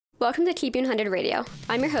Welcome to Keep You 100 Radio.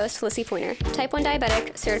 I'm your host, Lissy Pointer, type 1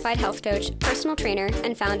 diabetic, certified health coach, personal trainer,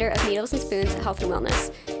 and founder of Needles and Spoons Health and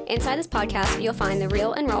Wellness. Inside this podcast, you'll find the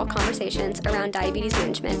real and raw conversations around diabetes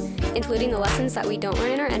management, including the lessons that we don't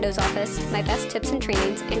learn in our endo's office, my best tips and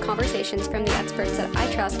trainings, and conversations from the experts that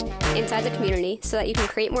I trust inside the community so that you can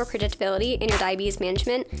create more predictability in your diabetes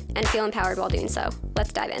management and feel empowered while doing so.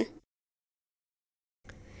 Let's dive in.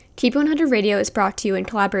 Keep 100 Radio is brought to you in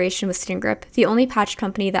collaboration with SkinGrip, the only patch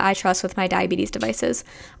company that I trust with my diabetes devices.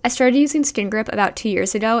 I started using SkinGrip about 2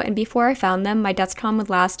 years ago, and before I found them, my Dexcom would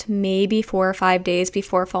last maybe 4 or 5 days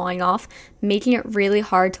before falling off, making it really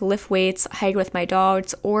hard to lift weights, hike with my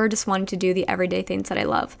dogs, or just wanting to do the everyday things that I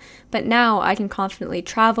love. But now I can confidently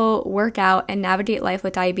travel, work out, and navigate life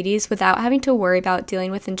with diabetes without having to worry about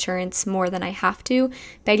dealing with insurance more than I have to,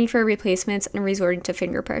 begging for replacements, and resorting to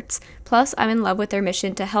finger pricks. Plus, I'm in love with their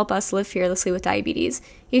mission to help us live fearlessly with diabetes.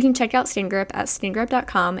 You can check out SkinGrip at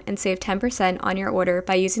skingrip.com and save 10% on your order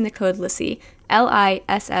by using the code LISSIE,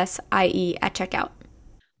 LISSIE at checkout.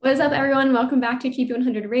 What is up, everyone? Welcome back to Keep You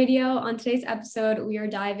 100 Radio. On today's episode, we are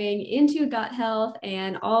diving into gut health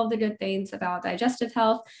and all of the good things about digestive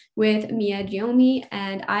health with Mia Giomi.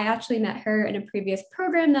 And I actually met her in a previous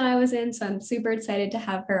program that I was in, so I'm super excited to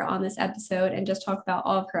have her on this episode and just talk about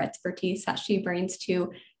all of her expertise that she brings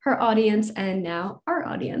to her audience and now our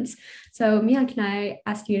audience. So Mia, can I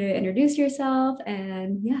ask you to introduce yourself?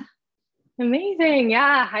 And yeah. Amazing.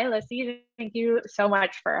 Yeah. Hi, Lissy. Thank you so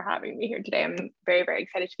much for having me here today. I'm very, very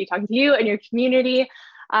excited to be talking to you and your community.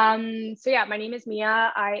 My name is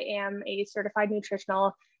Mia. I am a certified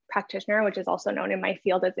nutritional practitioner, which is also known in my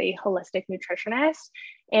field as a holistic nutritionist.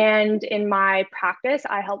 And in my practice,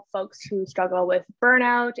 I help folks who struggle with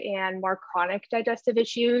burnout and more chronic digestive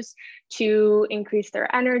issues to increase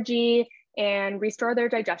their energy and restore their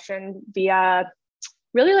digestion via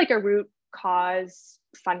really like a root cause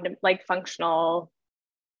functional,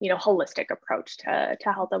 holistic approach to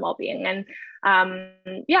health and well-being. And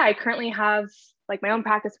I currently have like my own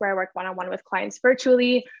practice where I work one-on-one with clients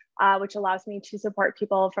virtually, which allows me to support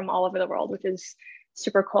people from all over the world, which is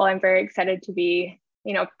super cool. I'm very excited to be,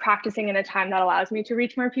 practicing in a time that allows me to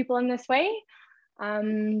reach more people in this way.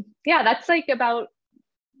 That's a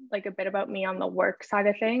bit about me on the work side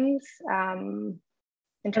of things.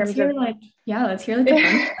 In terms of let's hear the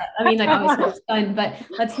fun stuff. I mean, obviously it's fun, but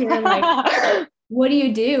let's hear what do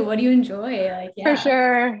you do? What do you enjoy? For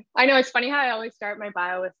sure. I know it's funny how I always start my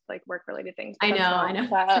bio with work related things. I know.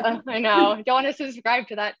 I know. Don't want to subscribe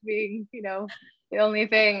to that being, the only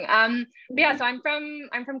thing. So I'm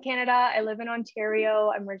from Canada. I live in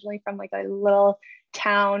Ontario. I'm originally from a little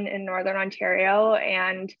town in Northern Ontario,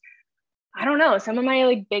 and I don't know, some of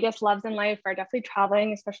my biggest loves in life are definitely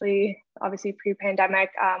traveling, especially obviously pre-pandemic.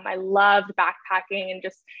 I loved backpacking and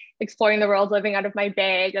just exploring the world, living out of my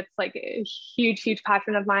bag. That's a huge, huge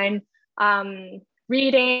passion of mine.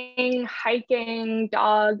 Reading, hiking,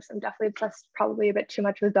 dogs. I'm definitely obsessed, probably a bit too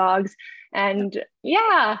much with dogs. And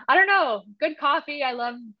I don't know, good coffee. I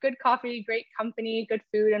love good coffee, great company, good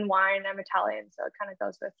food and wine. I'm Italian, so it kind of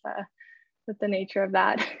goes with the nature of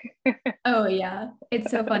that. Oh yeah,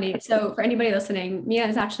 it's so funny. So for anybody listening, Mia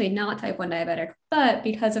is actually not type 1 diabetic, but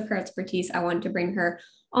because of her expertise, I wanted to bring her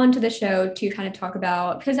onto the show to kind of talk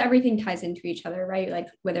about, because everything ties into each other, right?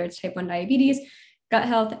 Whether it's type 1 diabetes, gut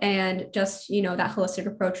health, and just, that holistic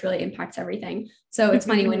approach really impacts everything. So it's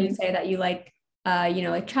funny when you say that you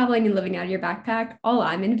traveling and living out of your backpack. All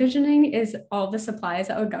I'm envisioning is all the supplies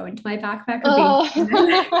that would go into my backpack.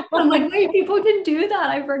 I'm like, wait, people can do that.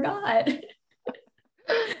 I forgot.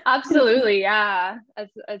 Absolutely. Yeah. As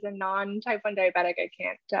a non-type 1 diabetic, I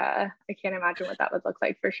can't imagine what that would look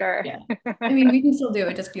like for sure. Yeah. I mean, we can still do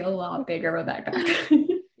it, just be a lot bigger of a backpack.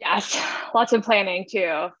 Yes. Lots of planning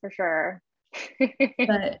too, for sure.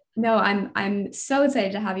 But no, I'm so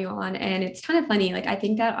excited to have you on. And it's kind of funny. I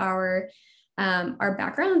think that our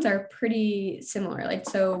backgrounds are pretty similar.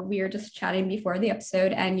 So we were just chatting before the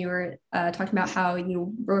episode and you were talking about how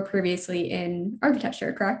you were previously in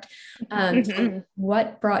architecture, correct? So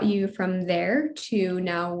what brought you from there to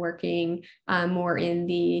now working more in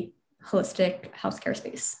the holistic healthcare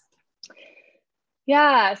space?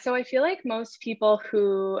 Yeah, so I feel like most people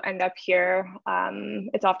who end up here,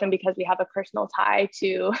 it's often because we have a personal tie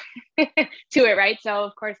to it, right? So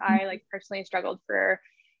of course I personally struggled for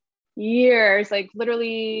years,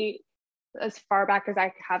 literally as far back as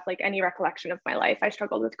I have any recollection of my life. I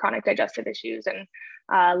struggled with chronic digestive issues, and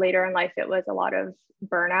later in life it was a lot of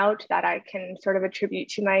burnout that I can sort of attribute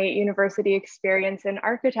to my university experience in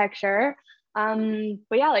architecture.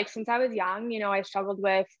 Since I was young, I struggled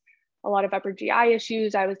with a lot of upper GI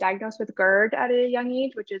issues. I was diagnosed with GERD at a young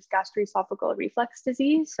age, which is gastroesophageal reflux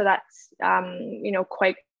disease. So that's,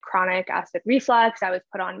 quite chronic acid reflux. I was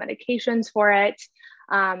put on medications for it.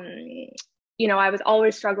 I was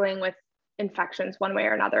always struggling with infections one way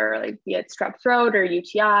or another, like be it strep throat or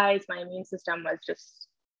UTIs. My immune system was just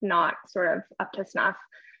not sort of up to snuff.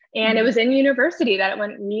 And it was in university that it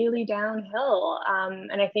went really downhill.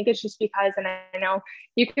 And I think it's just because, and I know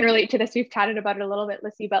you can relate to this, we've chatted about it a little bit,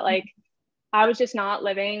 Lissy, but like I was just not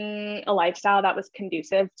living a lifestyle that was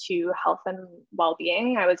conducive to health and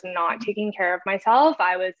well-being. I was not taking care of myself.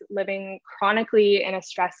 I was living chronically in a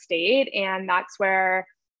stress state. And that's where,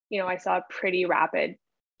 I saw a pretty rapid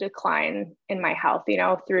decline in my health,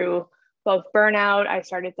 through both burnout. I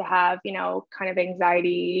started to have, kind of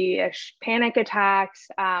anxiety-ish panic attacks.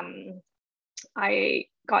 I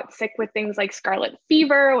got sick with things like scarlet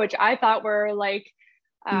fever, which I thought were like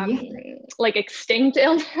extinct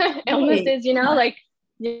illnesses, like,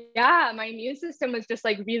 yeah, my immune system was just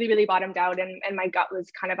like really, really bottomed out, and my gut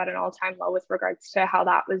was kind of at an all-time low with regards to how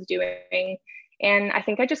that was doing. And I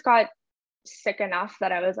think I just got sick enough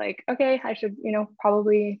that I was like, okay, I should,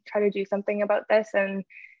 probably try to do something about this, and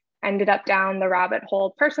ended up down the rabbit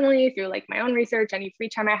hole personally through like my own research. Any free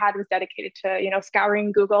time I had was dedicated to,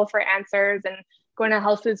 scouring Google for answers and going to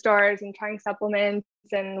health food stores and trying supplements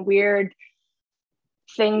and weird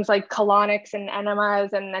things like colonics and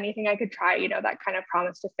enemas and anything I could try, that kind of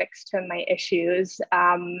promised to fix to my issues.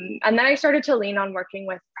 And then I started to lean on working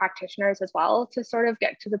with practitioners as well to sort of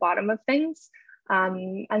get to the bottom of things.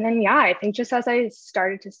 And then, I think just as I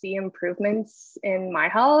started to see improvements in my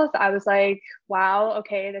health, I was like, wow,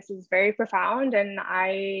 okay, this is very profound, and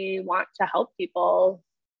I want to help people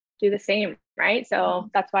do the same, right? So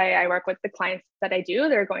that's why I work with the clients that I do.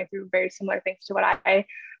 They're going through very similar things to what I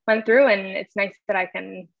went through. And it's nice that I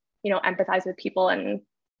can, empathize with people and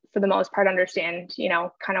for the most part understand,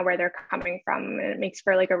 kind of where they're coming from. And it makes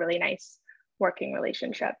for like a really nice working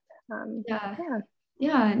relationship.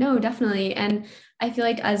 Yeah, no, definitely. And I feel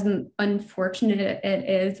like as unfortunate it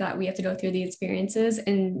is that we have to go through these experiences,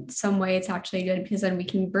 in some way it's actually good because then we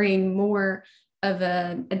can bring more of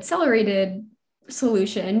an accelerated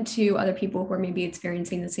solution to other people who are maybe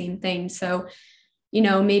experiencing the same thing. So,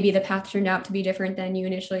 maybe the path turned out to be different than you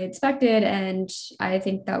initially expected. And I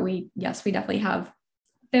think that we definitely have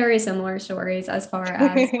very similar stories as far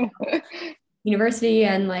as university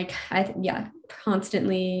and like,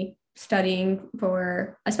 constantly studying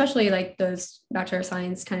for, especially like those Bachelor of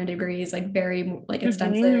Science kind of degrees, like very like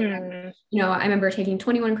extensive. I remember taking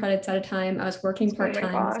 21 credits at a time. I was working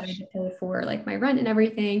part-time, so I had to pay for like my rent and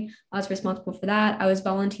everything. I was responsible for that. I was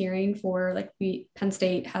volunteering for like Penn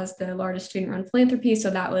State has the largest student-run philanthropy, so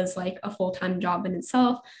that was like a full-time job in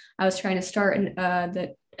itself. I was trying to start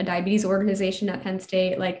a diabetes organization at Penn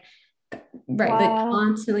State, like like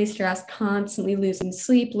constantly stressed, constantly losing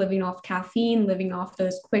sleep, living off caffeine, living off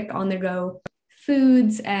those quick on the go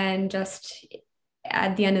foods, and just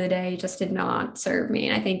at the end of the day just did not serve me.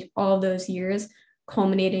 And I think all those years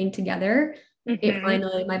culminating together, it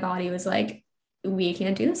finally, my body was like, we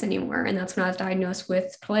can't do this anymore. And that's when I was diagnosed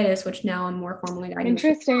with colitis, which now I'm more formally diagnosed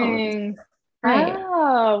with Interesting. Right.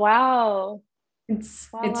 Oh, wow. It's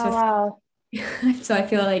just so I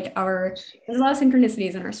feel like there's a lot of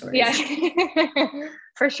synchronicities in our stories. Yeah,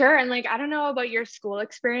 for sure. And like, I don't know about your school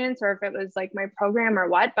experience or if it was like my program or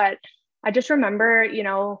what, but I just remember,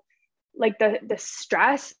 like the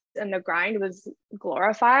stress and the grind was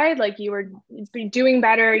glorified. Like you were doing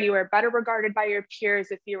better, you were better regarded by your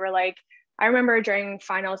peers. If you were like, I remember during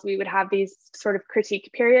finals, we would have these sort of critique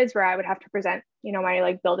periods where I would have to present, my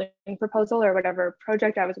like building proposal or whatever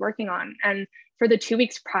project I was working on. And for the 2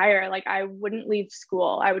 weeks prior, like I wouldn't leave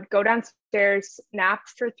school. I would go downstairs, nap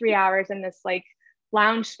for 3 hours in this like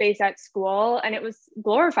lounge space at school. And it was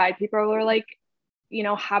glorified. People were like,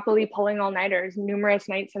 happily pulling all-nighters numerous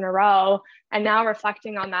nights in a row. And now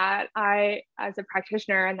reflecting on that, I, as a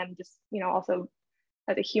practitioner, and then just, also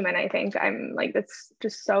as a human, I think I'm like, that's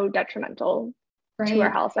just so detrimental to our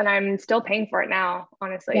health. And I'm still paying for it now,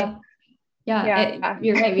 honestly. You're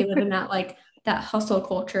right. We live in that like that hustle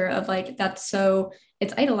culture of like,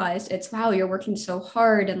 it's idolized. It's wow, you're working so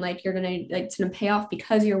hard and like it's gonna pay off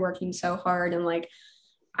because you're working so hard. And like,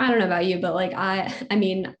 I don't know about you, but like I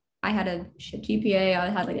mean, I had a shit GPA. I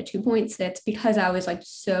had like a 2.6 because I was like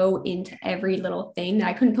so into every little thing that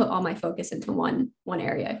I couldn't put all my focus into one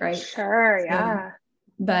area, right? Sure, yeah.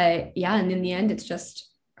 But and in the end, it's just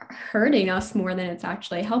hurting us more than it's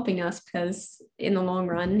actually helping us, because in the long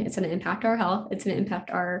run, it's going to impact our health. It's going to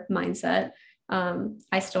impact our mindset.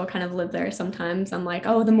 I still kind of live there sometimes. I'm like,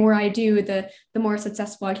 oh, the more I do, the more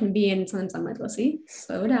successful I can be. And sometimes I'm like, Lissy,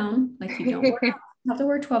 slow down. Like you don't work, you have to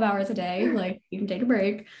work 12 hours a day. Like you can take a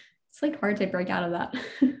break. It's like hard to break out of that.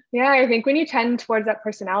 Yeah, I think when you tend towards that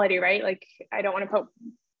personality, right? Like I don't want to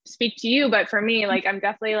speak to you, but for me, like I'm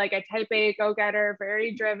definitely like a type A go-getter,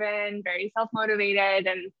 very driven, very self-motivated,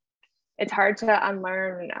 and it's hard to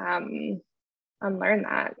unlearn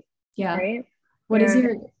that, Yeah. right? What is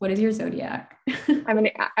Yeah. your zodiac? I'm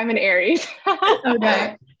an Aries.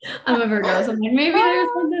 Okay. I'm a Virgo, so I'm like, maybe there's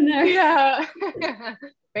something there. Yeah.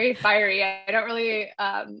 Very fiery. I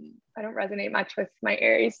don't resonate much with my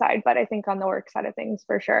Aries side, but I think on the work side of things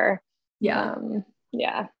for sure. Yeah.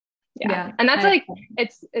 Yeah. Yeah. And that's like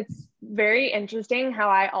it's very interesting how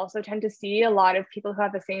I also tend to see a lot of people who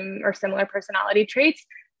have the same or similar personality traits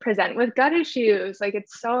present with gut issues. Like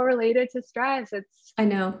it's so related to stress. I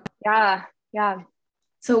know. Yeah.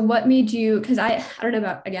 So what made you, because I don't know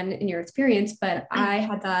about, again, in your experience, but I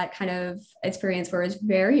had that kind of experience where it was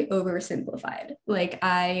very oversimplified. Like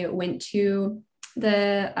I went to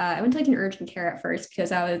like an urgent care at first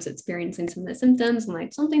because I was experiencing some of the symptoms and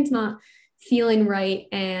like something's not feeling right.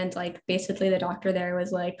 And like basically the doctor there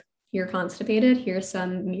was like, you're constipated, here's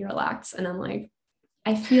some Miralax. And I'm like,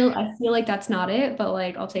 I feel like that's not it, but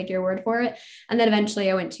like I'll take your word for it. And then eventually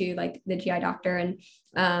I went to like the GI doctor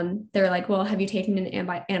and they're like, well, have you taken an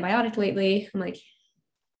antibiotic lately? I'm like,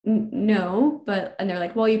 no, but and they're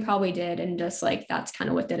like, well, you probably did, and just like that's kind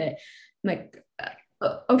of what did it. I'm like,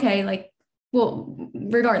 okay, like, well,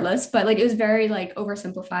 regardless, but like it was very like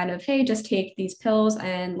oversimplified of, hey, just take these pills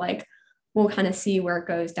and like we'll kind of see where it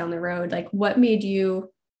goes down the road. Like, what made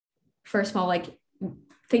you, first of all, like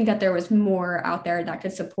think that there was more out there that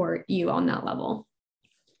could support you on that level?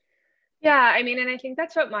 Yeah, I mean, and I think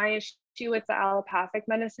that's what my issue with the allopathic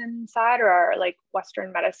medicine side or like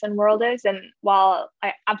Western medicine world is. And while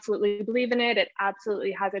I absolutely believe in it, it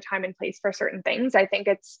absolutely has a time and place for certain things. I think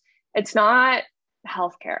it's not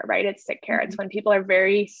healthcare, right? It's sick care. It's when people are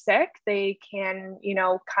very sick, they can,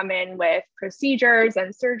 come in with procedures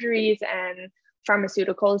and surgeries and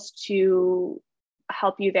pharmaceuticals to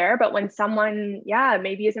help you there. But when someone,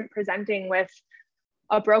 maybe isn't presenting with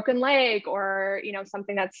a broken leg or,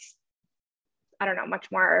 something that's, I don't know, much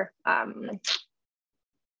more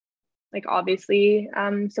like obviously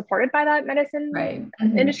supported by that medicine Right.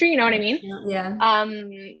 industry, you know what I mean? Yeah.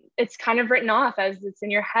 It's kind of written off as it's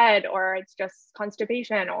in your head, or it's just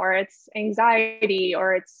constipation, or it's anxiety,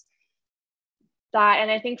 or it's that.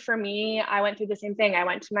 And I think for me, I went through the same thing. I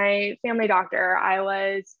went to my family doctor. I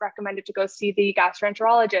was recommended to go see the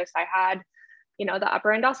gastroenterologist. I had, the upper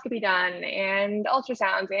endoscopy done and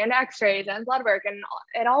ultrasounds and x-rays and blood work. And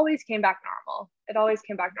it always came back normal. It always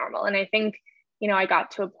came back normal. And I think, I got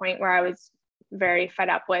to a point where I was very fed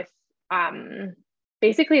up with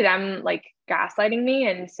basically them like gaslighting me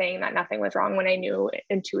and saying that nothing was wrong when I knew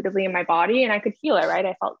intuitively in my body and I could feel it, right?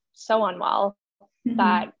 I felt so unwell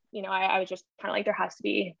that, I was just kind of like, there has to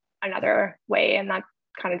be another way. And that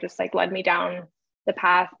kind of just like led me down the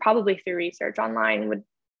path, probably through research online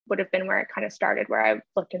would have been where it kind of started, where I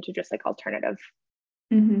looked into just like alternative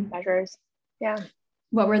measures. Yeah.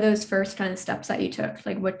 What were those first kind of steps that you took?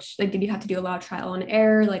 Like did you have to do a lot of trial and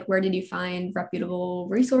error? Like where did you find reputable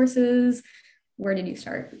resources? Where did you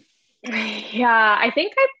start? Yeah, I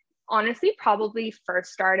think I honestly probably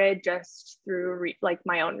first started just through like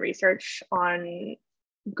my own research on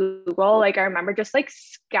Google. Like I remember just like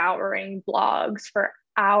scouring blogs for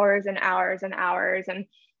hours and hours and hours and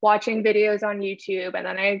watching videos on YouTube. And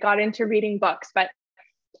then I got into reading books. But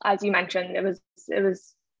as you mentioned, it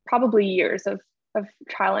was probably years of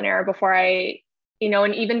trial and error before I,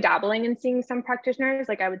 and even dabbling and seeing some practitioners.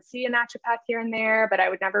 Like I would see a naturopath here and there, but I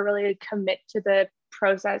would never really commit to the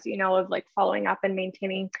process, of like following up and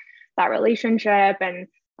maintaining that relationship. And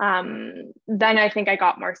then I think I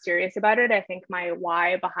got more serious about it. I think my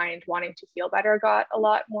why behind wanting to feel better got a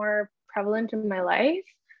lot more prevalent in my life,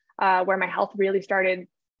 where my health really started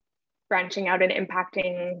branching out and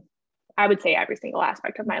impacting, I would say, every single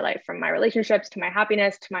aspect of my life, from my relationships to my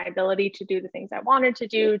happiness to my ability to do the things I wanted to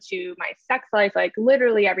do to my sex life, like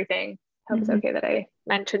literally everything. I hope it's okay that I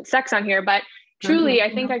mentioned sex on here, but truly,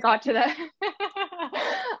 I think I got to that.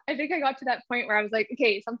 I think I got to that point where I was like,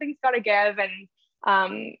 okay, something's got to give. And,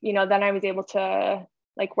 then I was able to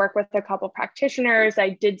like work with a couple practitioners. I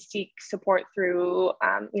did seek support through,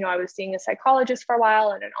 I was seeing a psychologist for a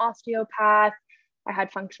while and an osteopath. I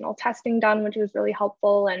had functional testing done, which was really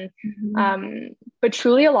helpful. And, but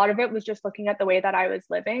truly a lot of it was just looking at the way that I was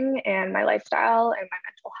living and my lifestyle and my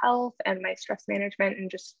mental health and my stress management,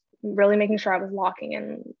 and just really making sure I was locking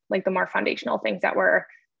in like the more foundational things that were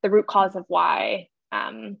the root cause of why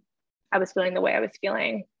I was feeling the way I was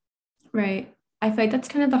feeling. Right. I feel like that's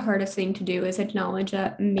kind of the hardest thing to do, is acknowledge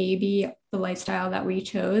that maybe the lifestyle that we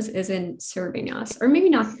chose isn't serving us, or maybe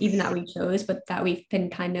not even that we chose, but that we've been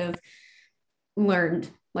kind of learned,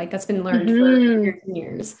 like that's been learned for Mm-hmm. years and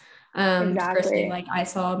years. Firstly, Exactly. like I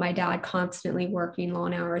saw my dad constantly working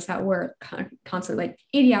long hours at work, constantly like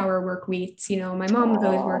 80-hour work weeks. My mom was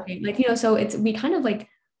always Oh, working, so we kind of like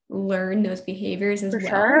learn those behaviors as for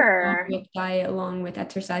well, along sure. with diet, along with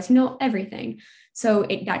exercise, everything. So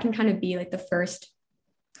that can kind of be like the first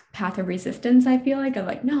path of resistance, I feel like, of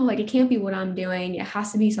like, no, like it can't be what I'm doing. It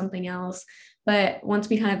has to be something else. But once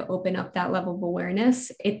we kind of open up that level of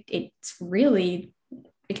awareness, it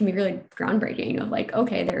can be really groundbreaking of like,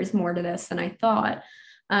 okay, there's more to this than I thought.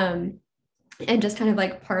 Um, and just kind of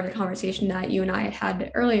like part of the conversation that you and I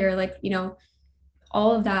had earlier, like,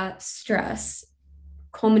 all of that stress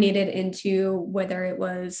culminated into whether it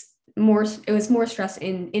was more stress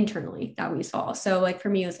internally that we saw. So like for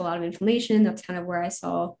me, it was a lot of inflammation. That's kind of where I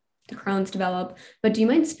saw the Crohn's develop. But do you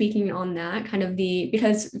mind speaking on that kind of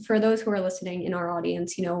because for those who are listening in our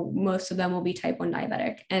audience, most of them will be type 1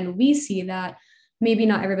 diabetic. And we see that maybe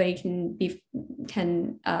not everybody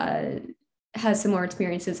can has similar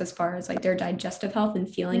experiences as far as like their digestive health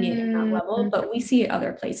and feeling it in that level, Mm, but we see it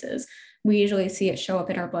other places. We usually see it show up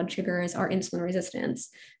in our blood sugars, our insulin resistance.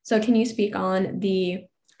 So can you speak on the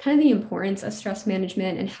kind of the importance of stress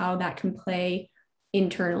management and how that can play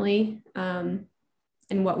internally, and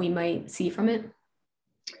what we might see from it?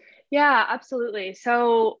 yeah, absolutely.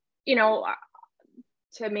 So,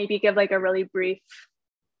 to maybe give like a really brief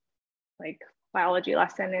like biology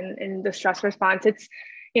lesson in the stress response, it's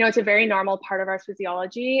a very normal part of our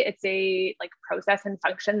physiology. It's a like process and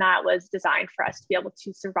function that was designed for us to be able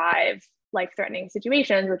to survive life-threatening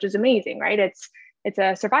situations, which is amazing, right? It's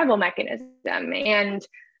a survival mechanism. And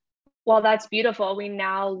while that's beautiful, we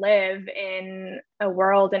now live in a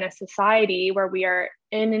world and a society where we are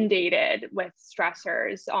inundated with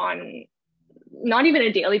stressors on not even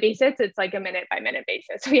a daily basis, it's like a minute by minute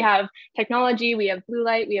basis. We have technology, we have blue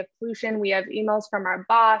light, we have pollution, we have emails from our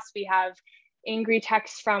boss, we have angry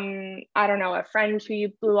texts from, I don't know, a friend who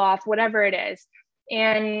you blew off, whatever it is.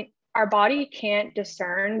 And our body can't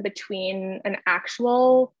discern between an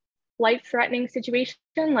actual life threatening situation,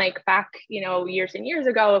 like back, years and years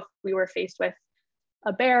ago, if we were faced with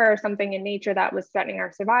a bear or something in nature that was threatening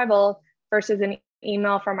our survival, versus an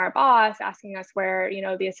email from our boss asking us where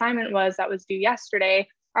the assignment was that was due yesterday.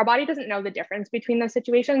 Our body doesn't know the difference between those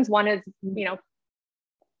situations. One is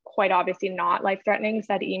quite obviously not life threatening,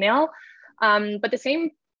 said email, but the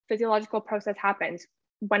same physiological process happens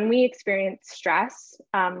when we experience stress,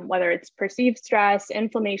 whether it's perceived stress,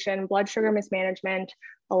 inflammation, blood sugar mismanagement,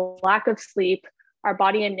 a lack of sleep. Our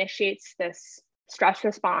body initiates this stress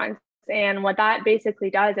response, and what that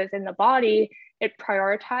basically does is in the body, it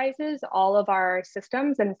prioritizes all of our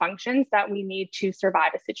systems and functions that we need to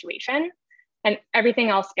survive a situation, and everything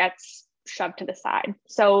else gets shoved to the side.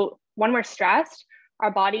 So when we're stressed, our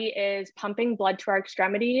body is pumping blood to our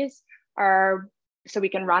extremities, so we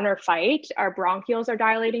can run or fight. Our bronchioles are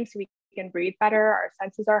dilating so we can breathe better. Our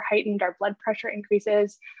senses are heightened. Our blood pressure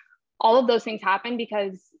increases. All of those things happen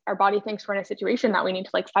because our body thinks we're in a situation that we need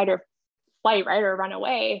to like fight or flight, right, or run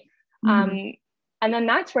away. Mm-hmm. And then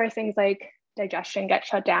that's where things like digestion get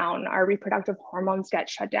shut down, our reproductive hormones get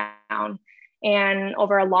shut down. And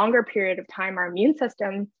over a longer period of time, our immune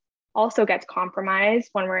system also gets compromised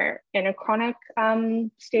when we're in a chronic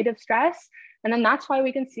state of stress. And then that's why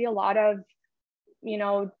we can see a lot of,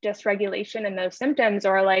 dysregulation in those symptoms,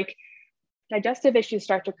 or like digestive issues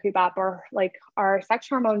start to creep up, or like our sex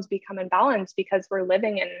hormones become imbalanced because we're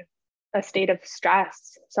living in a state of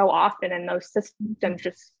stress so often, and those systems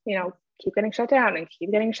just, keep getting shut down and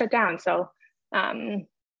keep getting shut down. So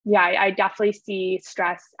yeah, I definitely see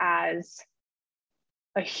stress as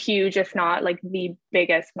a huge, if not like the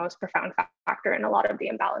biggest, most profound factor in a lot of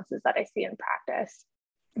the imbalances that I see in practice.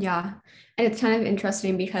 Yeah. And it's kind of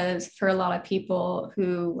interesting because for a lot of people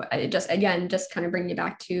who just kind of bringing it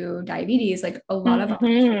back to diabetes, like a lot of,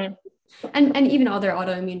 Mm-hmm. and even other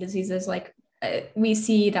autoimmune diseases, like we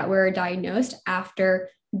see that we're diagnosed after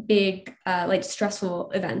big, like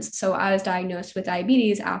stressful events. So I was diagnosed with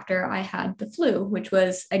diabetes after I had the flu, which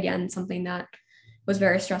was again something that was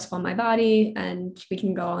very stressful on my body. And we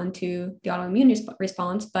can go on to the autoimmune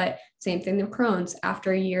response, but same thing with Crohn's.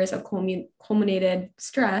 After years of culminated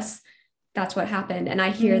stress, that's what happened. And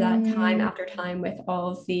I hear that time Mm, after time with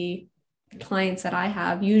all of the clients that I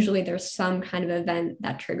have. Usually there's some kind of event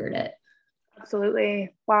that triggered it.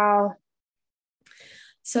 absolutely. Wow.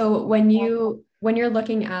 So when you're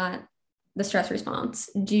looking at the stress response,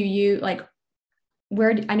 do you like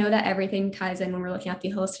where I know that everything ties in when we're looking at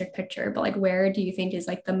the holistic picture, but like where do you think is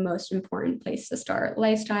like the most important place to start?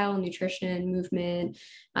 Lifestyle, nutrition, movement.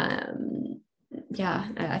 Yeah,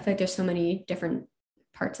 I feel like there's so many different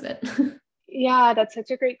parts of it. Yeah, that's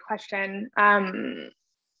such a great question.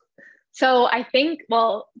 So I think,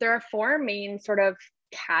 well, there are four main sort of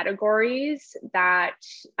categories that,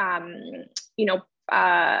 um,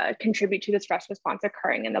 contribute to the stress response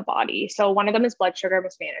occurring in the body. So one of them is blood sugar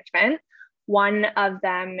mismanagement. One of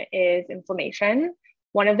them is inflammation.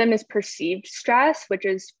 One of them is perceived stress, which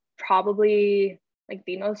is probably like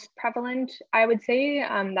the most prevalent, I would say,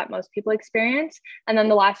 that most people experience. And then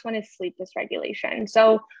the last one is sleep dysregulation.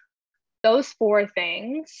 So those four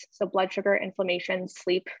things, so blood sugar, inflammation,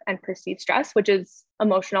 sleep, and perceived stress, which is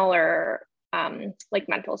emotional or like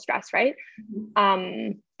mental stress, right?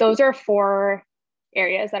 Those are four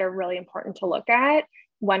areas that are really important to look at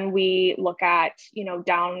when we look at,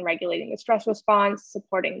 down regulating the stress response,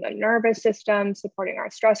 supporting the nervous system, supporting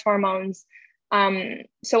our stress hormones.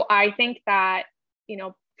 So I think that,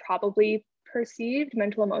 probably perceived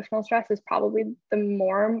mental emotional stress is probably the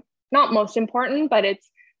more, not most important, but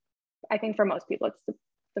I think for most people, it's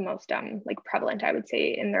the most like prevalent, I would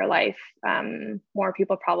say, in their life. More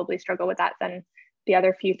people probably struggle with that than the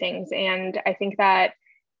other few things. And I think that,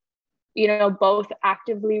 both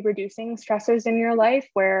actively reducing stressors in your life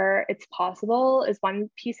where it's possible is one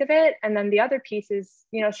piece of it. And then the other piece is,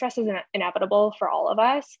 stress is inevitable for all of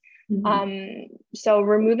us. So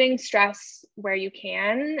removing stress where you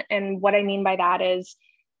can. And what I mean by that is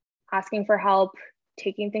asking for help,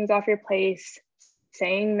 taking things off your plate,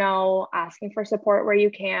 saying no, asking for support where you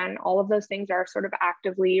can. All of those things are sort of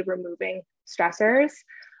actively removing stressors.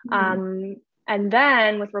 And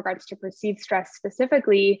then with regards to perceived stress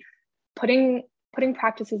specifically, putting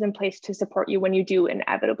practices in place to support you when you do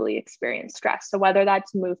inevitably experience stress. So whether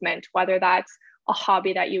that's movement, whether that's a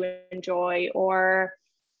hobby that you enjoy, or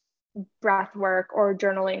breath work, or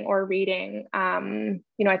journaling, or reading,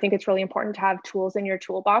 I think it's really important to have tools in your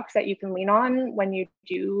toolbox that you can lean on when you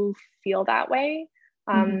do feel that way,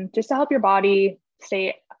 just to help your body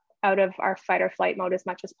stay out of our fight or flight mode as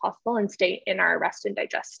much as possible and stay in our rest and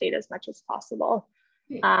digest state as much as possible.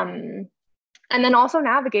 And then also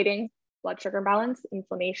navigating blood sugar balance,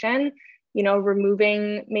 inflammation,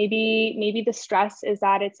 removing maybe the stress is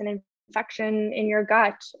that it's an infection in your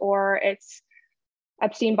gut, or it's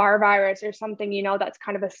Epstein-Barr virus or something, that's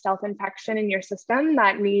kind of a stealth infection in your system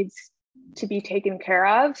that needs to be taken care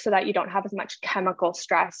of so that you don't have as much chemical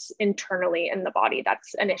stress internally in the body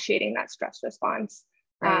that's initiating that stress response.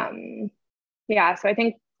 Right. So I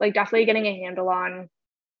think like definitely getting a handle on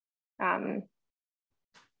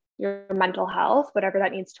your mental health, whatever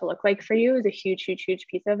that needs to look like for you, is a huge, huge, huge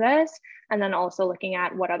piece of this. And then also looking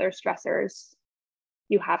at what other stressors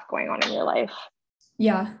you have going on in your life.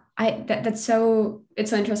 Yeah, it's so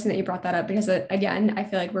interesting that you brought that up, because again, I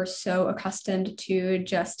feel like we're so accustomed to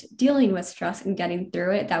just dealing with stress and getting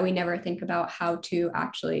through it that we never think about how to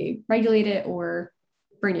actually regulate it or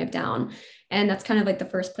bring it down. And that's kind of like the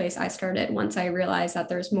first place I started once I realized that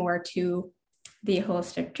there's more to the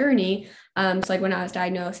holistic journey. So like when I was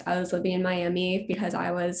diagnosed, I was living in Miami because I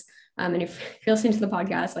was, and if you're listening to the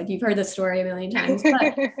podcast, like you've heard this story a million times,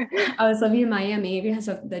 but I was living in Miami because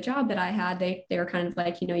of the job that I had. They were kind of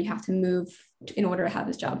like, you have to move in order to have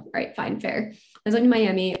this job. All right, fine, fair. I was living in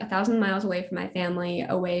Miami, 1,000 miles away from my family,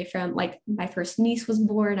 away from like my first niece was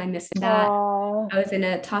born. I missed that. I was in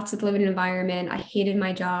a toxic living environment. I hated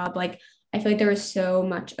my job. Like I feel like there was so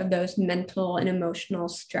much of those mental and emotional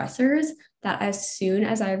stressors that as soon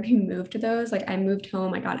as I removed those, like I moved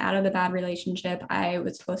home, I got out of the bad relationship, I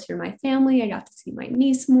was closer to my family, I got to see my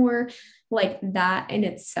niece more, like that in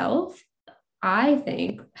itself, I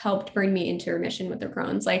think helped bring me into remission with the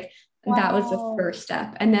Crohn's. Like that was the first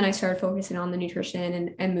step. And then I started focusing on the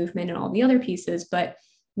nutrition and movement and all the other pieces, but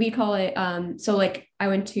we call it, so like I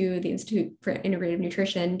went to the Institute for Integrative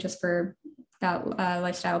Nutrition just for that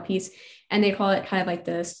lifestyle piece, and they call it kind of like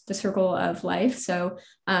the circle of life. So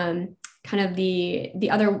kind of the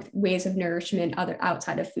other ways of nourishment other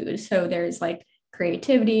outside of food. So there's like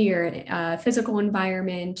creativity, your physical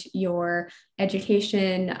environment, your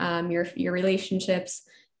education, your relationships,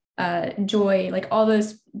 joy, like all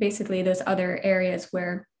those, basically those other areas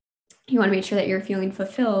where you want to make sure that you're feeling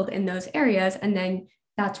fulfilled in those areas. And then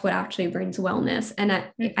that's what actually brings wellness. And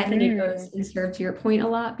I think it goes and serves your point a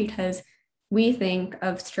lot, because we think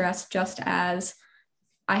of stress just as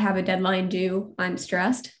I have a deadline due, I'm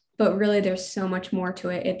stressed, but really there's so much more to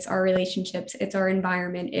it. It's our relationships, it's our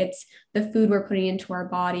environment, it's the food we're putting into our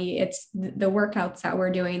body, it's the workouts that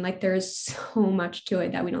we're doing. Like there's so much to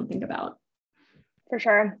it that we don't think about. For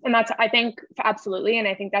sure. And that's, I think, absolutely. And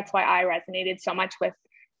I think that's why I resonated so much with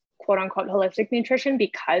quote unquote holistic nutrition,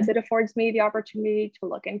 because it affords me the opportunity to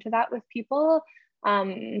look into that with people.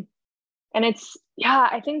 And it's, yeah,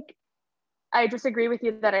 I think I just agree with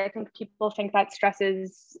you that I think people think that stress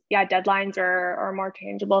is, yeah, deadlines or more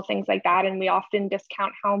tangible things like that. And we often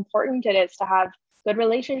discount how important it is to have good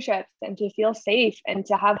relationships and to feel safe and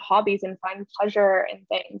to have hobbies and find pleasure in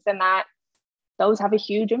things. And that those have a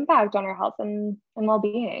huge impact on our health and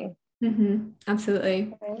well-being.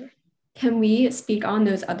 Absolutely. Right? Can we speak on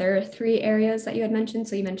those other three areas that you had mentioned?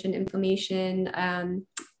 So you mentioned inflammation,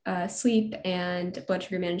 sleep, and blood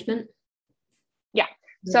sugar management. Yeah.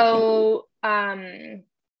 So blood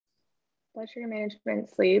sugar management,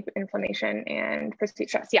 sleep, inflammation, and perceived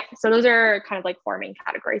stress. Yeah. So those are kind of like four main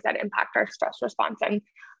categories that impact our stress response. And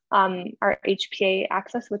our HPA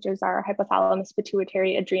axis, which is our hypothalamus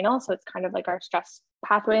pituitary adrenal. So it's kind of like our stress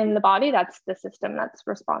pathway in the body. That's the system that's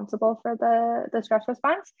responsible for the stress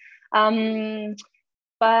response.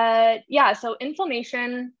 But yeah, so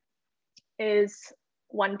inflammation is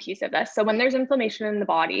one piece of this. So when there's inflammation in the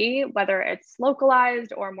body, whether it's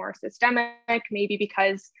localized or more systemic, maybe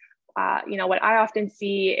because what I often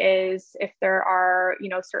see is if there are,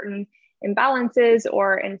 certain imbalances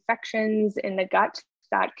or infections in the gut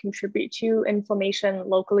that contribute to inflammation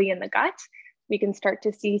locally in the gut, we can start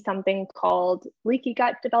to see something called leaky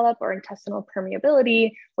gut develop or intestinal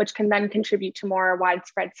permeability, which can then contribute to more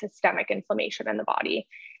widespread systemic inflammation in the body.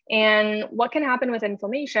 And what can happen with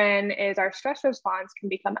inflammation is our stress response can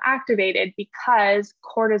become activated because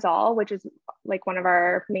cortisol, which is like one of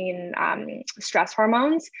our main stress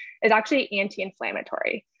hormones, is actually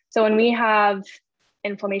anti-inflammatory. So when we have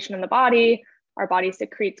inflammation in the body, our body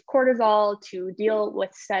secretes cortisol to deal with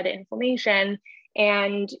said inflammation.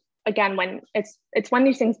 And again, when it's when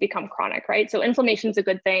these things become chronic, right? So inflammation is a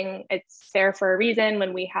good thing. It's there for a reason.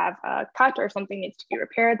 When we have a cut or something needs to be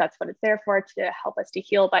repaired, that's what it's there for, to help us to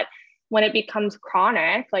heal. But when it becomes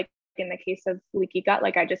chronic, like in the case of leaky gut,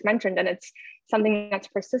 like I just mentioned, and it's something that's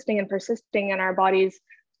persisting and our body's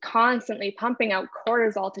constantly pumping out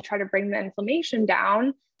cortisol to try to bring the inflammation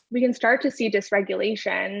down, we can start to see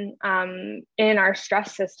dysregulation in our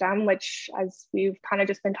stress system, which, as we've kind of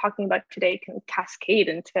just been talking about today, can cascade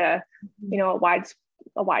into, a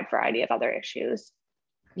wide variety of other issues.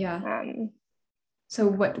 Yeah. So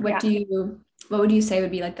what would you say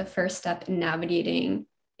would be like the first step in navigating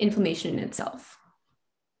inflammation in itself?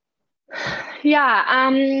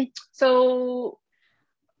 Yeah. So,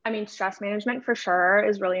 I mean, stress management for sure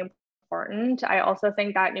is really important. I also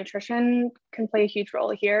think that nutrition can play a huge role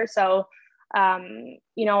here. So, I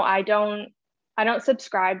don't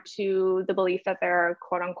subscribe to the belief that there are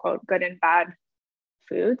quote unquote good and bad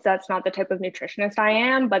foods. That's not the type of nutritionist I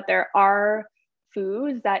am, but there are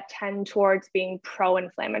foods that tend towards being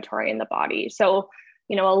pro-inflammatory in the body. So,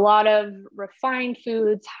 a lot of refined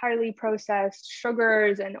foods, highly processed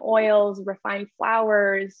sugars and oils, refined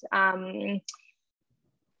flours,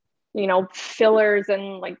 fillers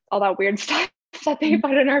and like all that weird stuff that they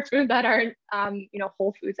put in our food that aren't,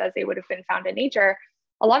 whole foods as they would have been found in nature.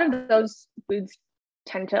 A lot of those foods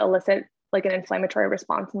tend to elicit like an inflammatory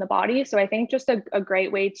response in the body. So I think just a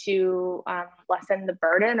great way to lessen the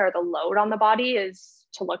burden or the load on the body is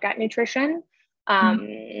to look at nutrition.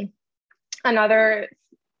 Another,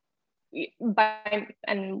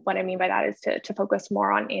 and what I mean by that is to focus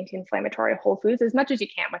more on anti-inflammatory whole foods as much as you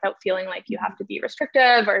can without feeling like you have to be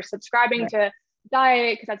restrictive or subscribing to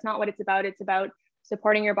diet, because that's not what it's about. It's about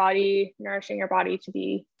supporting your body, nourishing your body to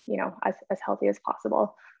be, as healthy as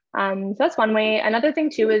possible. So that's one way. Another thing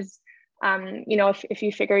too is, if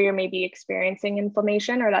you figure you're maybe experiencing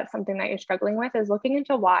inflammation or that's something that you're struggling with, is looking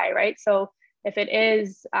into why, right? So if it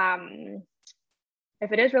is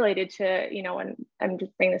related to, and I'm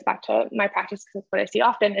just bringing this back to my practice because that's what I see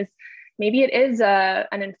often, is maybe it is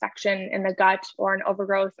an infection in the gut or an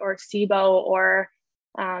overgrowth or SIBO or,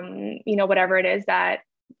 whatever it is that,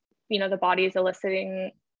 the body is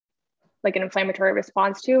eliciting like an inflammatory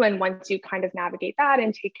response to. And once you kind of navigate that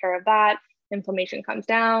and take care of that, inflammation comes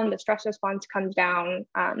down, the stress response comes down,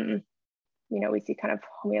 we see kind of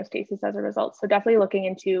homeostasis as a result. So definitely looking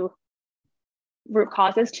into root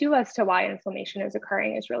causes too as to why inflammation is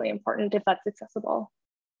occurring is really important if that's accessible.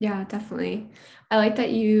 Yeah, definitely. I like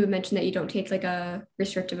that you mentioned that you don't take like a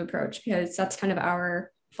restrictive approach, because that's kind of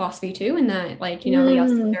our philosophy too, and that yes,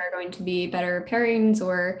 there are going to be better pairings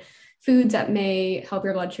or foods that may help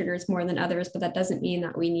your blood sugars more than others, but that doesn't mean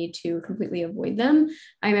that we need to completely avoid them.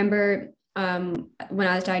 I remember when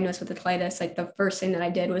I was diagnosed with colitis, like the first thing that I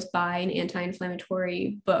did was buy an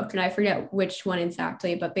anti-inflammatory book, and I forget which one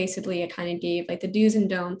exactly, but basically it kind of gave like the do's and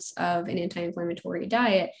don'ts of an anti-inflammatory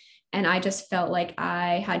diet. And I just felt like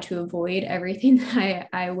I had to avoid everything that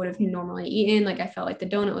I would have normally eaten. Like I felt like the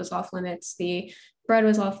donut was off limits, the bread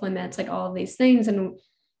was off limits, like all of these things. And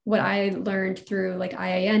what I learned through like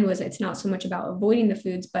IIN was it's not so much about avoiding the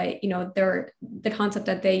foods, but they're the concept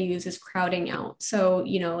that they use is crowding out. So,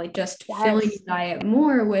 like just filling your Yes, diet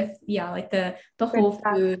more with, yeah, like the good whole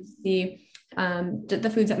stuff. foods, the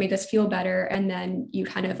foods that make us feel better. And then you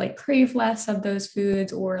kind of like crave less of those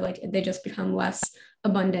foods, or like they just become less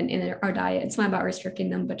abundant in our diet. It's not about restricting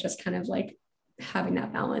them, but just kind of like having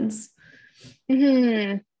that balance.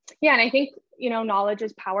 Hmm. Yeah, and I think, knowledge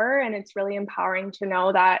is power, and it's really empowering to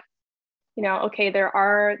know that, okay,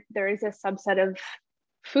 there is a subset of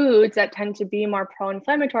foods that tend to be more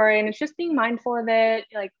pro-inflammatory, and it's just being mindful of it,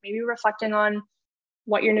 like maybe reflecting on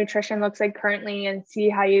what your nutrition looks like currently and see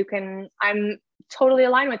how you can. I'm totally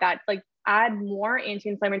aligned with that. Like add more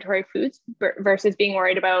anti-inflammatory foods versus being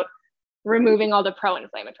worried about removing all the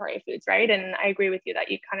pro-inflammatory foods, right? And I agree with you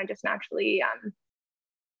that you kind of just naturally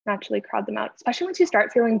crowd them out, especially once you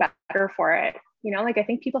start feeling better for it. Like I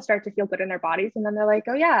think people start to feel good in their bodies, and then they're like,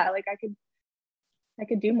 oh yeah, like I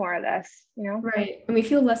could do more of this, Right. And we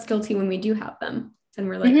feel less guilty when we do have them. And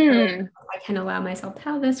we're like, oh, Mm-hmm. I can allow myself to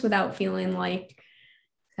have this without feeling like,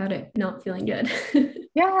 without it not feeling good.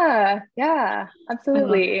 Yeah, I love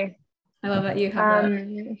absolutely. I love that you have a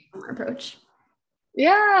Um, similar approach.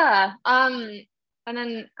 yeah. And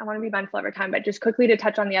then I want to be mindful over time, but just quickly to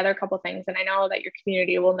touch on the other couple things. And I know that your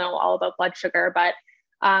community will know all about blood sugar, but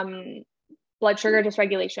um, blood sugar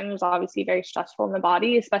dysregulation is obviously very stressful in the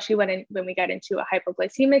body, especially when we get into a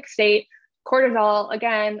hypoglycemic state. Cortisol,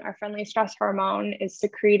 again, our friendly stress hormone, is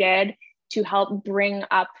secreted to help bring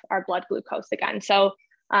up our blood glucose again. So,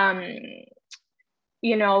 um,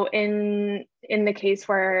 in the case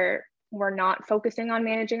where we're not focusing on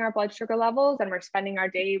managing our blood sugar levels and we're spending our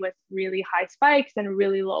day with really high spikes and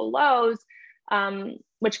really low lows,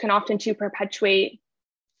 which can often to perpetuate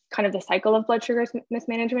kind of the cycle of blood sugar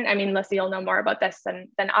mismanagement. I mean, Leslie, you'll know more about this than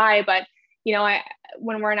I, but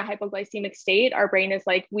when we're in a hypoglycemic state, our brain is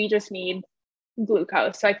like, we just need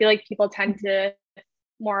glucose. So I feel like people tend to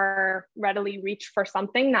more readily reach for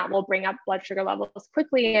something that will bring up blood sugar levels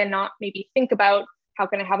quickly and not maybe think about how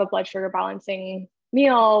can I have a blood sugar balancing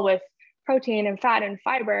meal with protein and fat and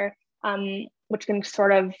fiber, which can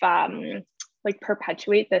sort of like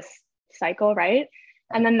perpetuate this cycle, right?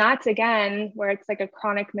 And then that's again where it's like a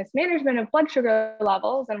chronic mismanagement of blood sugar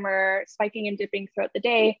levels, and we're spiking and dipping throughout the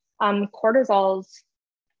day. Cortisol's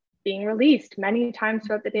being released many times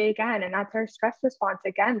throughout the day again, and that's our stress response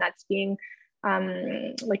again. That's being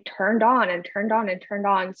like turned on and turned on and turned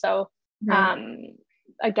on. So Right.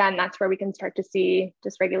 again, that's where we can start to see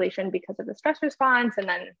dysregulation because of the stress response, and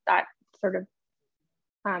then that sort of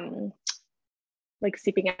like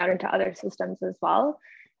seeping out into other systems as well.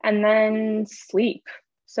 And then sleep.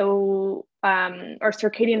 So, or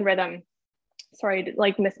circadian rhythm, sorry,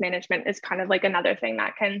 like mismanagement is kind of like another thing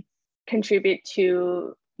that can contribute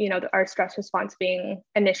to, our stress response being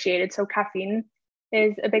initiated. So caffeine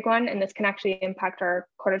is a big one, and this can actually impact our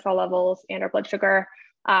cortisol levels and our blood sugar.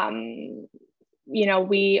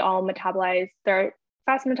 We all metabolize, there are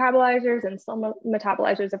fast metabolizers and slow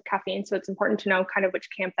metabolizers of caffeine. So it's important to know kind of which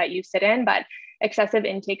camp that you sit in, but excessive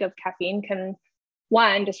intake of caffeine can,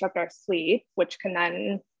 one, disrupt our sleep, which can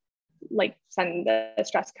then like send the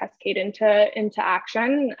stress cascade into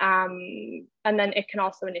action. And then it can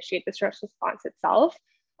also initiate the stress response itself.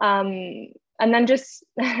 And then just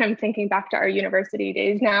I'm thinking back to our university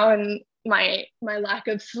days now and my lack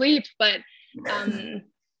of sleep, but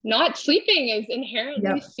not sleeping is inherently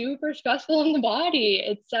Yep. super stressful in the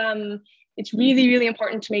body. It's really, really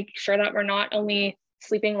important to make sure that we're not only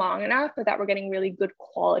sleeping long enough, but that we're getting really good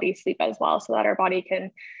quality sleep as well, so that our body can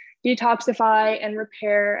detoxify and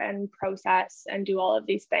repair and process and do all of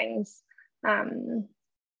these things.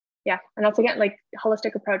 Yeah, and that's again like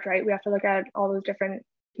holistic approach, right? We have to look at all those different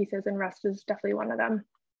pieces, and rest is definitely one of them.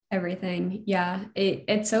 Everything. Yeah.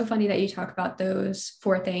 It's so funny that you talk about those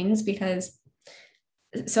four things because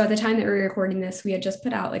so at the time that we were recording this, we had just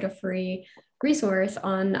put out like a free resource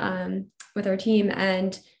on with our team,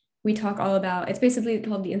 and we talk all about it's basically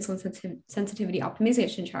called the insulin sensitivity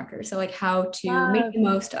optimization tracker. So like how to make Love. the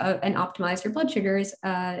most of and optimize your blood sugars,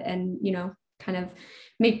 and kind of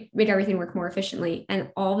make everything work more efficiently.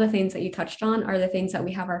 And all the things that you touched on are the things that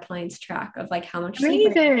we have our clients track of, like how much sleep are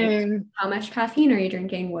you getting, Amazing. how much caffeine are you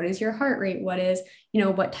drinking, what is your heart rate, what is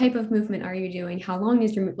what type of movement are you doing, how long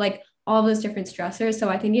is your like all those different stressors. So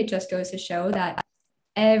I think it just goes to show that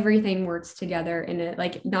everything works together in it.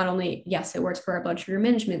 Like not only, yes, it works for our blood sugar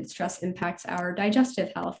management, stress impacts our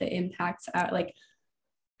digestive health, it impacts our like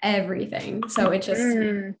everything. So it just,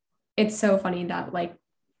 it's so funny that like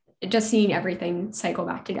just seeing everything cycle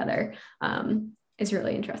back together is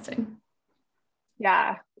really interesting.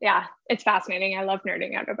 Yeah. Yeah. It's fascinating. I love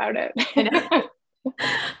nerding out about it.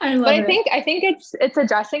 I love But it. I think it's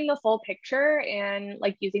addressing the full picture and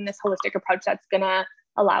like using this holistic approach that's gonna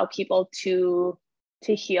allow people to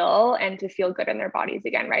heal and to feel good in their bodies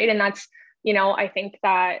again, right? And that's, you know, I think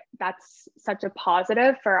that that's such a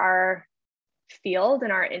positive for our field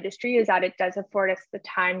and our industry, is that it does afford us the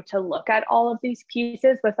time to look at all of these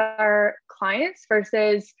pieces with our clients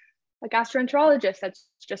versus a gastroenterologist that's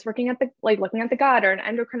just working at the like looking at the gut, or an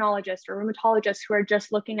endocrinologist or rheumatologist who are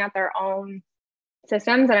just looking at their own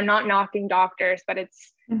systems. And I'm not knocking doctors, but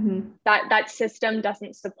it's that system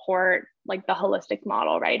doesn't support like the holistic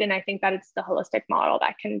model, right? And I think that it's the holistic model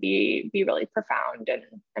that can be really profound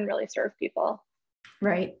and really serve people.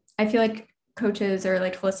 Right. I feel like coaches are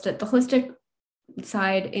like the holistic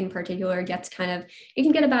side in particular gets kind of, it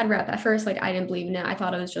can get a bad rep at first. Like I didn't believe in it. I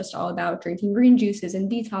thought it was just all about drinking green juices and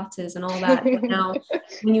detoxes and all that. But now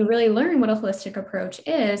when you really learn what a holistic approach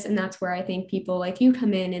is, and that's where I think people like you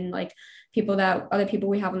come in, and like people that other people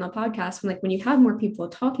we have on the podcast, and like when you have more people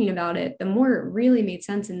talking about it, the more it really made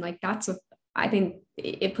sense. And like that's what I think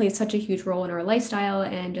it plays such a huge role in our lifestyle,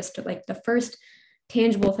 and just like the first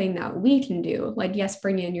tangible thing that we can do. Like yes,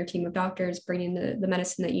 bring in your team of doctors, bring in the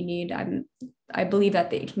medicine that you need. I believe that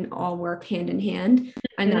they can all work hand in hand,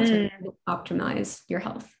 and that's what will optimize your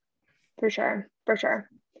health. For sure. For sure.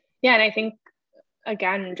 Yeah. And I think,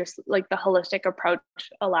 again, just like the holistic approach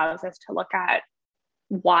allows us to look at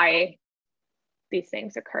why these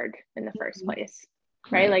things occurred in the first place.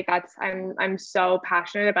 Right. Like that's, I'm so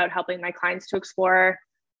passionate about helping my clients to explore,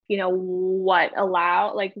 you know, what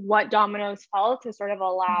dominoes fell to sort of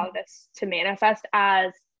allow this to manifest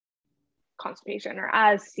as constipation or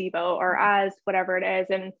as SIBO or as whatever it is.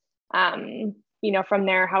 And, you know, from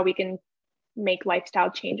there, how we can make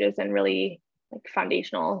lifestyle changes and really like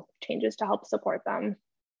foundational changes to help support them.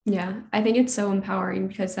 Yeah, I think it's so empowering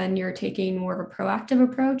because then you're taking more of a proactive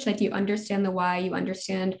approach. Like you understand the why, you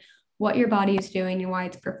understand what your body is doing and why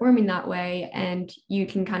it's performing that way. And you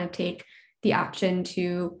can kind of take the action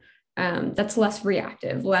to that's less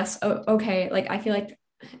reactive, less, okay. Like I feel like,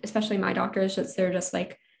 especially my doctors, they're just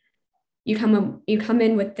like, you come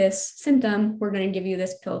in with this symptom, we're going to give you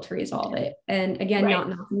this pill to resolve it. And again, Right.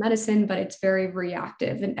 not medicine, but it's very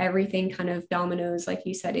reactive, and everything kind of dominoes, like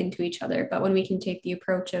you said, into each other. But when we can take the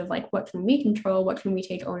approach of like, what can we control, what can we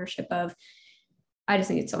take ownership of, I just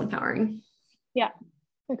think it's so empowering. Yeah,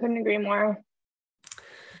 I couldn't agree more.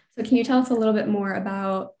 So can you tell us a little bit more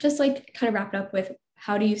about, just like kind of wrap it up with,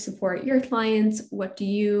 how do you support your clients? What do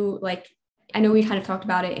you like? I know we kind of talked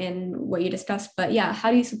about it in what you discussed, but yeah,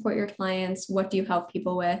 how do you support your clients? What do you help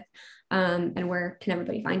people with? And where can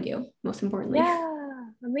everybody find you, most importantly? Yeah,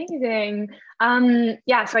 amazing.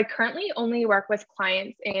 Yeah, so I currently only work with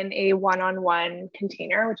clients in a one-on-one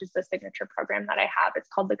container, which is the signature program that I have. It's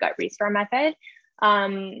called the Gut Restore Method.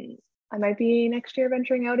 I might be next year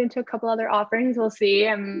venturing out into a couple other offerings. We'll see.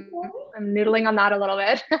 I'm noodling on that a little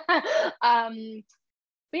bit.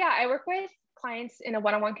 But yeah, I work with clients in a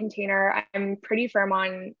one-on-one container. I'm pretty firm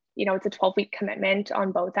on, you know, it's a 12-week commitment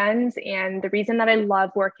on both ends. And the reason that I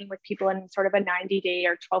love working with people in sort of a 90-day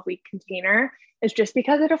or 12-week container is just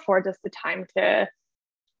because it affords us the time to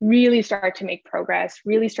really start to make progress,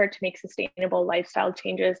 really start to make sustainable lifestyle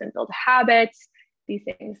changes and build habits. These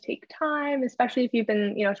things take time, especially if you've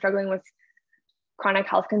been, you know, struggling with chronic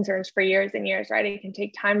health concerns for years and years, right? It can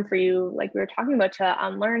take time for you, like we were talking about, to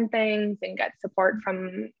unlearn things and get support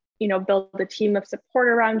from, you know, build a team of support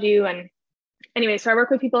around you. And anyway, so I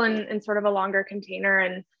work with people in sort of a longer container,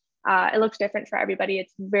 and it looks different for everybody.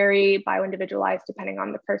 It's very bio-individualized depending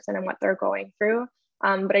on the person and what they're going through.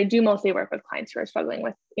 But I do mostly work with clients who are struggling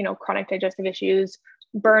with, you know, chronic digestive issues,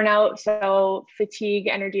 burnout, so fatigue,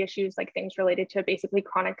 energy issues, like things related to basically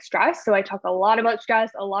chronic stress. So I talk a lot about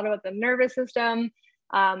stress, a lot about the nervous system,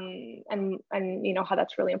 and you know how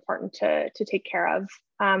that's really important to take care of.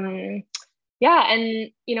 Yeah,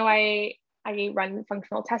 and you know I run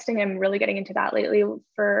functional testing. I'm really getting into that lately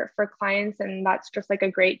for clients, and that's just like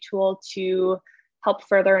a great tool to help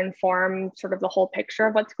further inform sort of the whole picture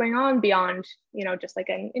of what's going on beyond, you know, just like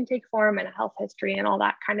an intake form and a health history and all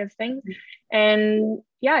that kind of thing. And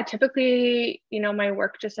yeah, typically, you know, my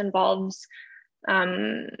work just involves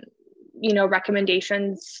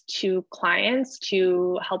recommendations to clients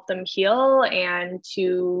to help them heal and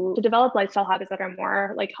to develop lifestyle habits that are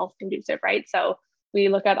more like health conducive, right? So we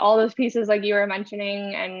look at all those pieces like you were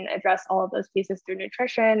mentioning and address all of those pieces through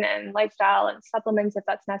nutrition and lifestyle and supplements if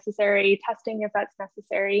that's necessary, testing if that's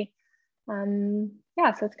necessary.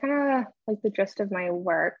 So it's kind of like the gist of my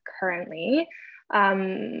work currently.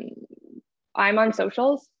 I'm on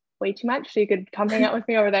socials way too much, so you could come hang out with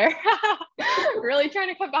me over there. Really trying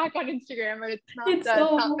to come back on Instagram, but it's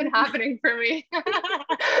not been happening for me.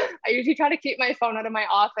 I usually try to keep my phone out of my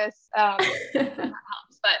office. That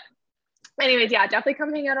helps. But anyways, yeah, definitely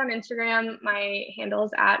come hang out on Instagram. My handle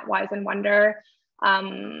is at Wise and Wonder.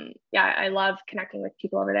 I love connecting with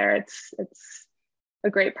people over there. It's a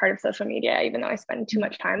great part of social media, even though I spend too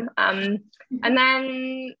much time. And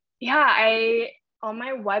then, on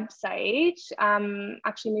my website,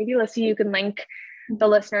 actually, maybe Lissy, you can link the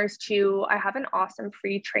listeners to, I have an awesome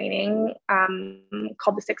free training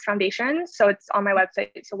called the 6 Foundations. So it's on my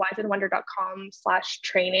website, so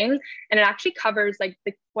wiseandwonder.com/training. And it actually covers like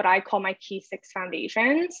what I call my key 6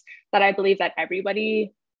 foundations that I believe that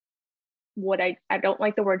everybody I don't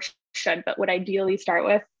like the word should, but would ideally start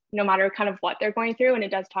with, no matter kind of what they're going through. And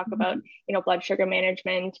it does talk about, blood sugar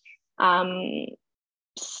management,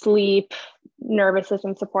 sleep, nervous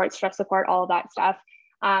system support, stress support, all of that stuff.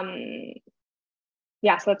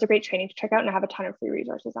 So that's a great training to check out, and I have a ton of free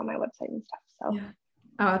resources on my website and stuff. So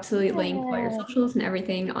I'll absolutely link all your socials and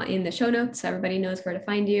everything in the show notes so everybody knows where to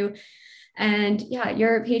find you. And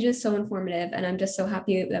your page is so informative, and I'm just so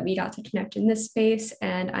happy that we got to connect in this space.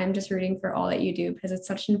 And I'm just rooting for all that you do, because it's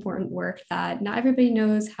such important work that not everybody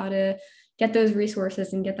knows how to get those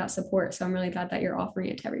resources and get that support. So I'm really glad that you're offering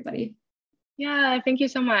it to everybody. Yeah, thank you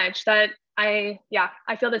so much. I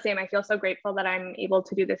feel the same. I feel so grateful that I'm able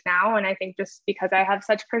to do this now. And I think just because I have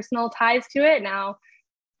such personal ties to it now,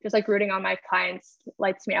 just like rooting on my clients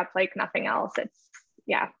lights me up like nothing else.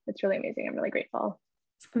 It's really amazing. I'm really grateful.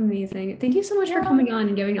 It's amazing. Thank you so much for coming on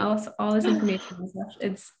and giving us all this information.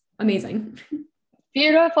 It's amazing.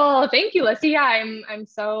 Beautiful. Thank you, Lissy. Yeah, I'm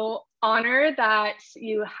so honored that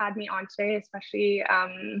you had me on today, especially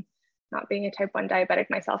not being a type 1 diabetic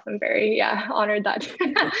myself. I'm very honored that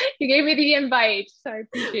you gave me the invite. So I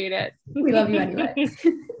appreciate it. We love you anyway.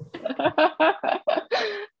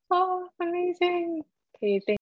 Oh, amazing. Okay, thanks.